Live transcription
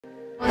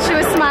She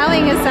was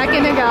smiling a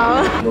second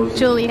ago.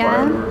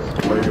 Julia.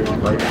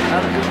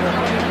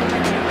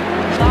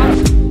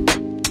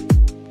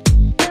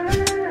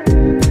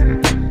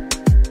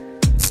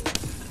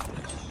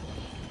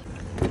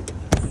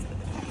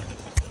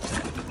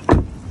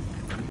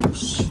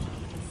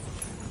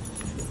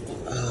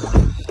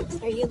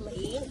 Are you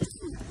late?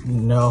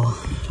 No,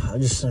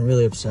 I'm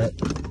really upset.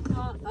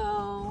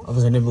 Uh-oh. I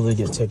wasn't able to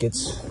get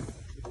tickets.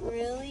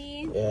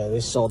 Really? Yeah, they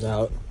sold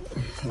out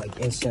like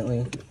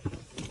instantly.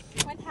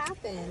 What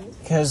happened?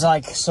 Cause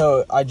like,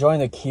 so I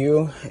joined the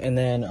queue and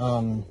then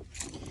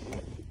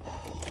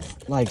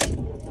like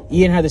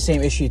Ian had the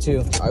same issue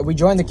too. We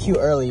joined the queue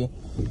early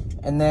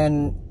and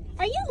then.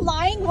 Are you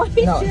lying? Why is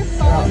your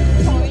phone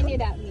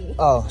pointed at me?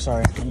 Oh,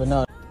 sorry, but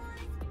no.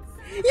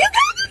 You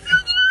got the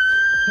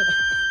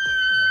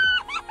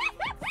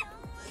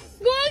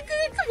going to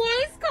the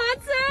Twice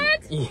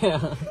concert?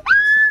 Yeah.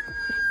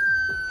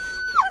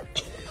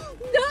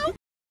 No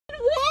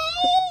way!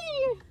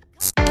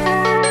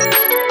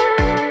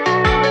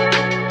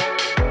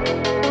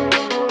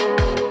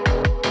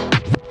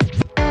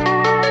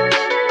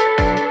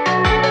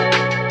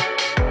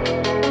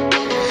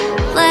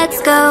 Let's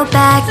go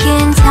back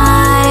in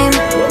time.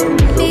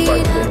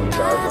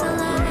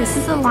 This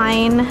is the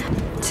line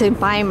to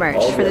buy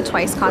merch for the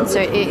Twice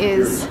concert. It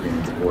is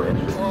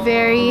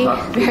very,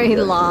 very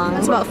long.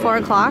 It's about 4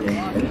 o'clock.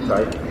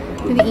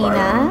 With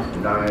Ina,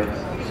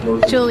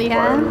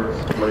 Julia.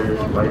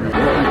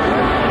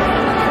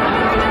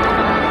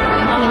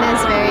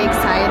 Ina's very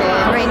excited.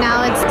 Right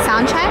now it's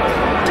sound check.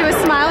 She was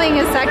smiling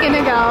a second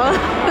ago.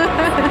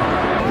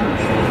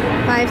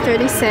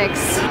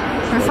 5:36.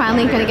 We're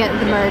finally gonna get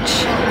the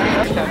merch.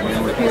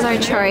 Here's our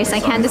choice. I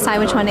can't decide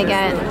which one to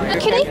get.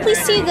 Can I please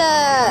see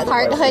the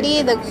heart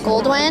hoodie, the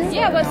gold one?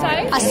 Yeah, what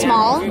size? A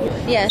small?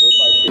 Yes.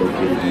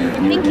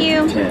 Thank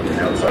you.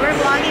 We're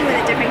vlogging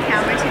with a different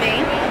camera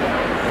today.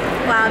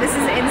 Wow, this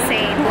is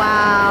insane.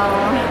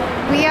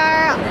 Wow. We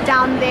are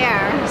down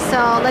there,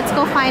 so let's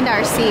go find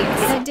our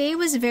seats. The day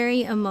was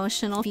very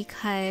emotional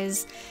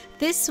because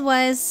this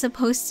was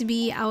supposed to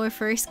be our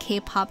first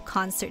K-pop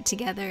concert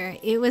together.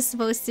 It was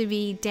supposed to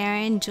be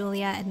Darren,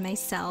 Julia, and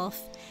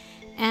myself.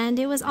 And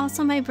it was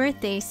also my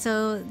birthday,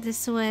 so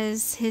this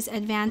was his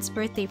advanced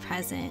birthday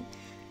present.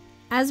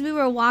 As we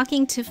were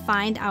walking to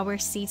find our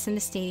seats in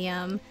the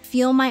stadium,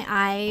 feel my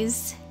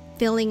eyes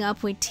filling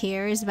up with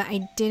tears, but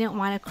I didn't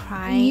want to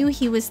cry. I knew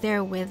he was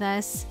there with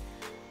us,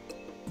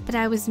 but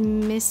I was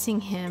missing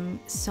him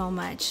so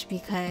much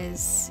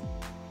because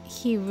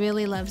he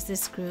really loves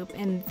this group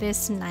and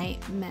this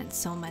night meant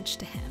so much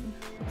to him.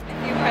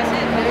 Your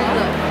present?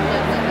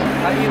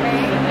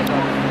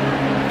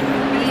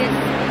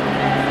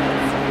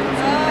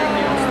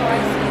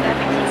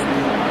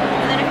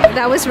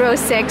 That was row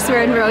 6,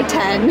 we're in row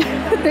 10.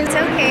 It's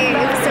okay,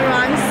 it was the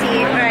wrong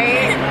seat,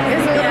 right? It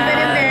was a little bit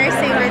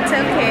embarrassing, but it's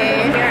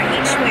okay. We are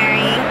each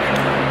wearing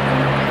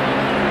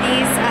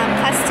these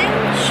custom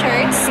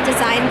shirts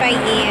designed by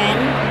Ian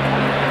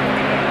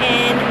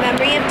in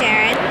memory of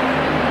Darren.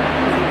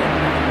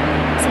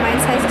 So mine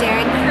says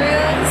Darren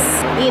Cruz.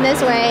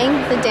 Ina's wearing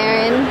the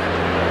Darren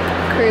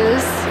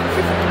Cruz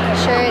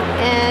shirt,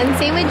 and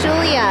same with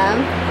Julia,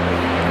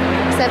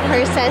 except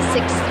hers says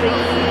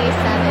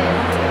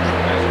 637.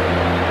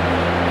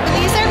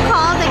 These are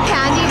called the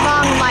Candy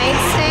Bong light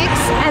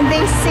sticks, and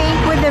they sync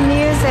with the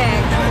music.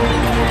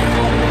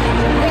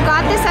 We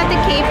got this at the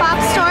K-pop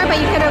store, but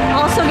you could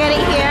also get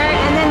it here.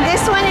 And then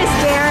this one is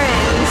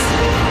Darren's,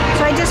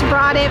 so I just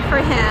brought it for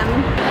him.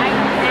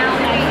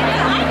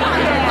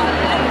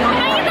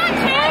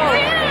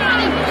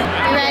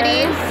 You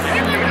ready?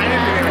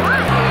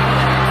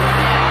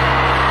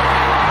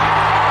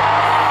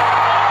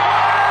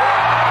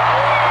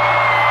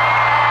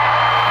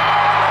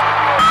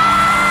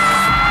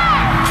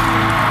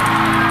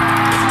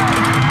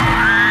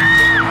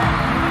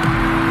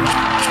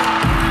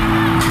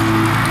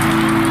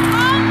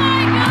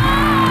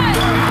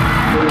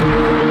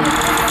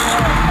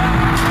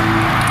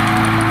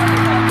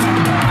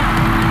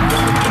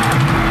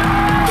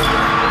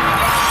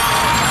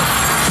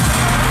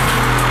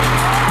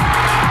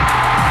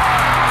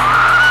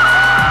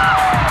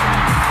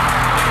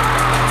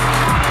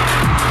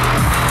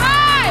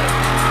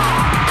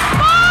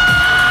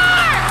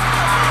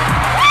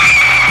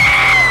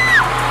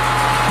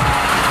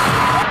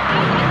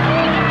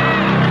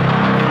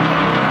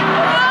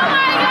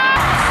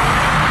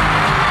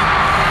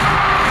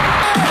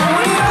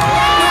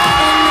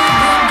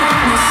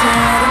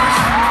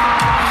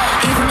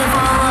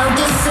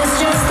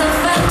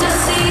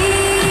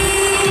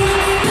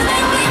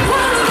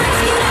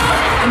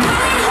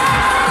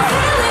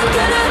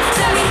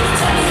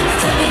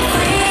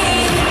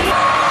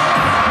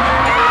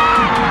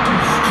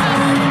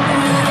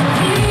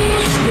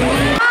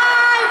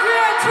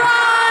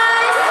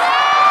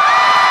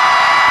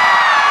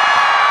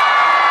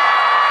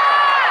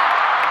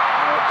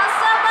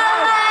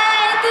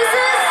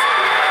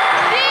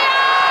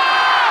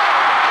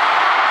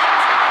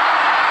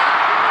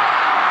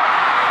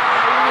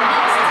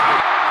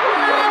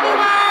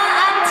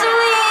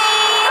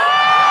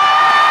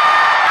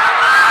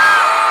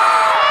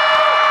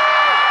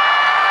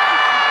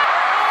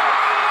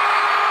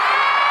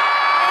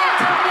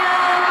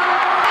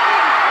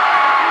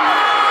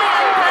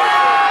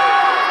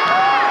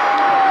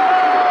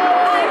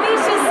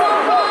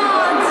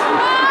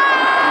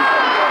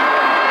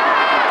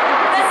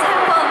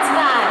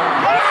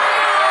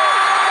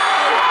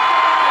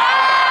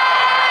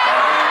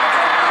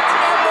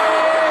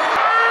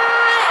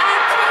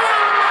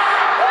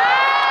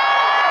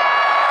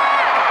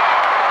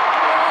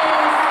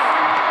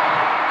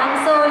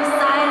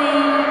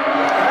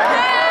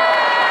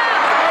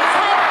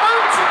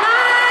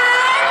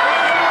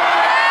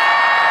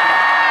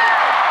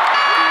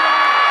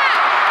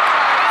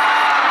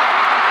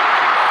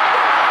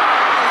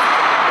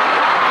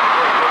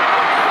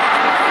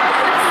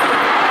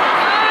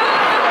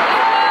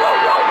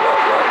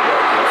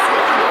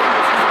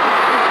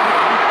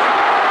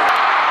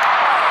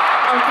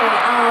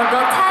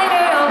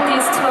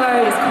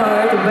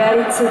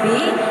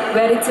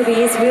 Ready to be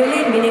is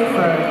really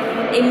meaningful.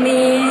 It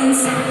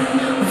means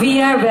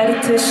we are ready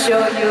to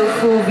show you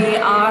who we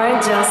are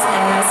just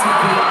as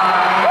we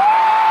are.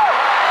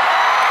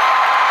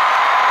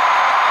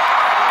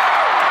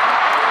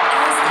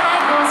 As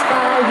time goes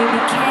by, we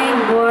became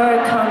more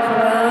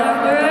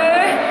comfortable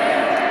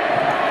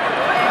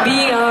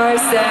being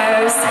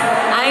ourselves.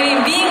 I mean,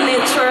 being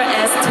natural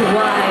as to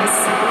wise.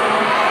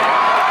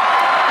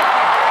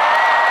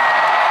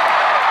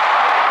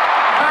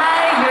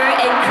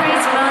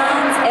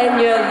 And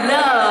your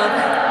love,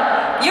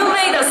 you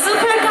made us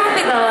super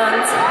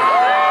confident.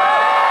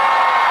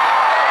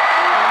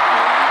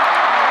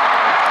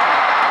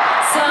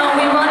 So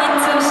we wanted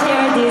to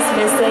share this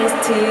message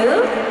to you.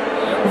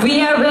 We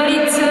are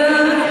ready to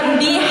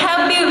be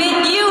happy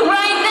with you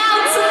right now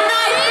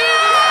tonight.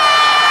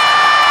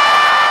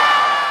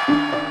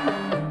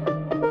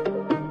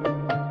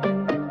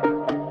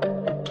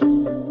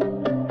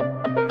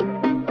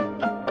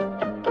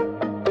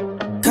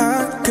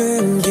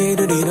 가끔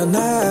길을 잃어나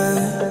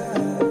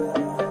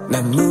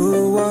난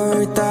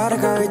무얼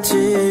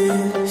따라갈지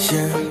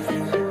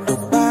yeah.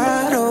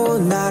 똑바로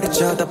나를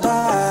쳐다봐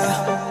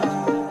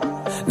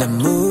난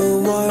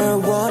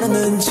무얼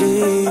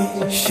원하는지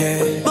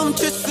yeah.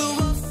 멈출 수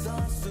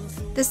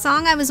The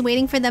song I was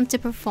waiting for them to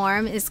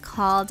perform is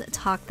called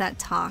Talk That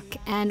Talk,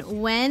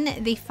 and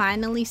when they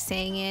finally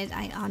sang it,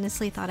 I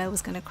honestly thought I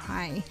was gonna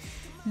cry.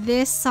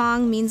 This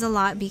song means a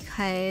lot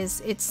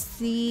because it's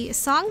the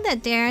song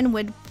that Darren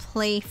would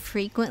play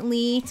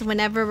frequently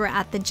whenever we're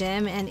at the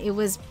gym, and it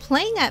was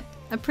playing at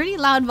a pretty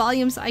loud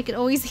volume so I could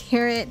always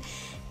hear it,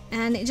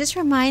 and it just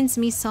reminds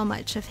me so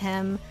much of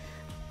him.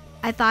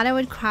 I thought I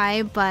would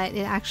cry, but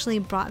it actually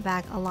brought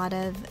back a lot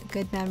of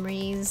good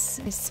memories.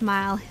 His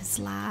smile, his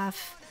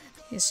laugh,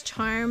 his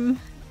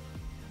charm.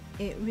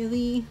 It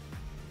really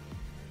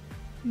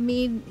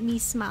made me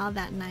smile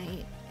that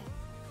night.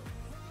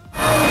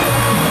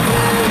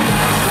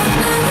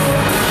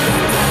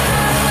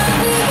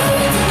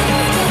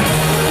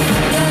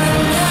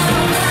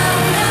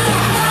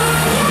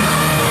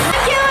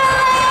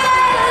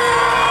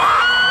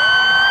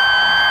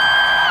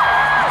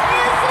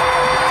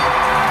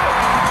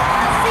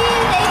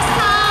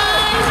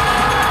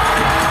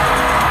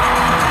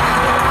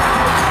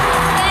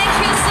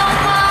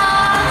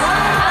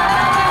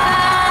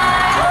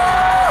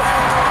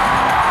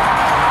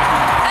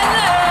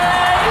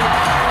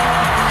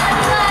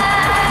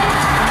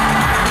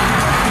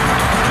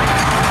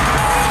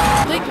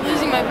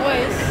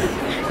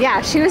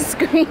 Yeah, she was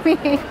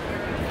screaming.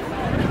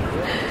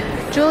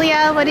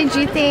 Julia, what did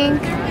you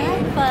think?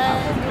 Fun.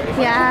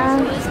 Yeah.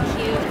 It was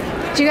cute.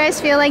 Did you guys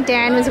feel like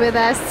Darren was with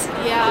us?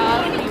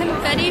 Yeah.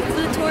 Confetti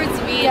flew towards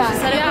me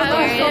instead of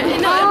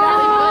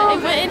Darren.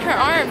 It went in her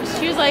arms.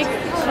 She was like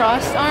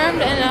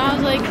crossed-armed, and I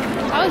was like,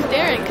 I was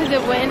Darren because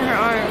it went in her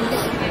arms.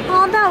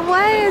 Oh, that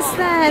was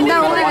then.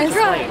 That was.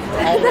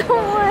 That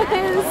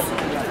was.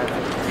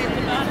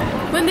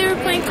 When they were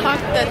playing Talk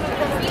That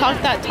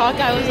Talk,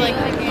 I was like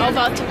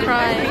about to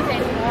cry.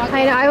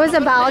 I know, I was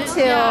about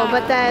to,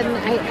 but then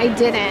I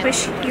didn't.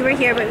 Wish you were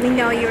here, but we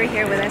know you were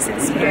here with us in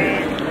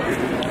spirit.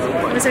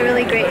 It was a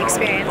really great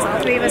experience. All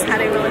three of us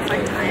had a really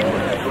fun time.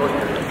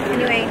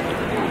 Anyway,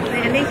 I'm gonna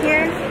end it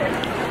here.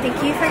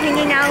 Thank you for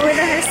hanging out with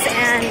us,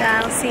 and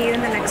I'll see you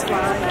in the next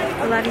vlog.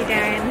 I love you,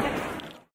 Darren.